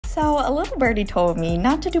So a little birdie told me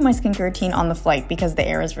not to do my skincare routine on the flight because the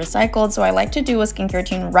air is recycled, so I like to do a skincare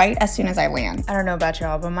routine right as soon as I land. I don't know about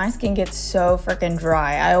y'all, but my skin gets so freaking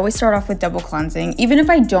dry. I always start off with double cleansing. Even if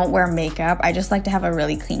I don't wear makeup, I just like to have a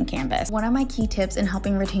really clean canvas. One of my key tips in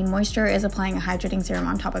helping retain moisture is applying a hydrating serum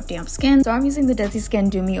on top of damp skin. So I'm using the Desi Skin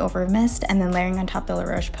Do Me Over Mist and then layering on top the La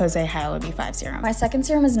Roche-Posay Hyalo B5 serum. My second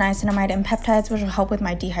serum is niacinamide and peptides, which will help with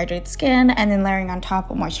my dehydrated skin, and then layering on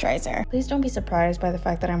top a moisturizer. Please don't be surprised by the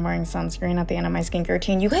fact that I'm wearing sunscreen at the end of my skincare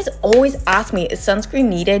routine. You guys always ask me, is sunscreen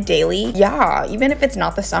needed daily? Yeah, even if it's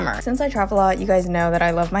not the summer. Since I travel a lot, you guys know that I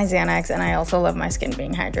love my Xanax and I also love my skin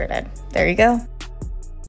being hydrated. There you go.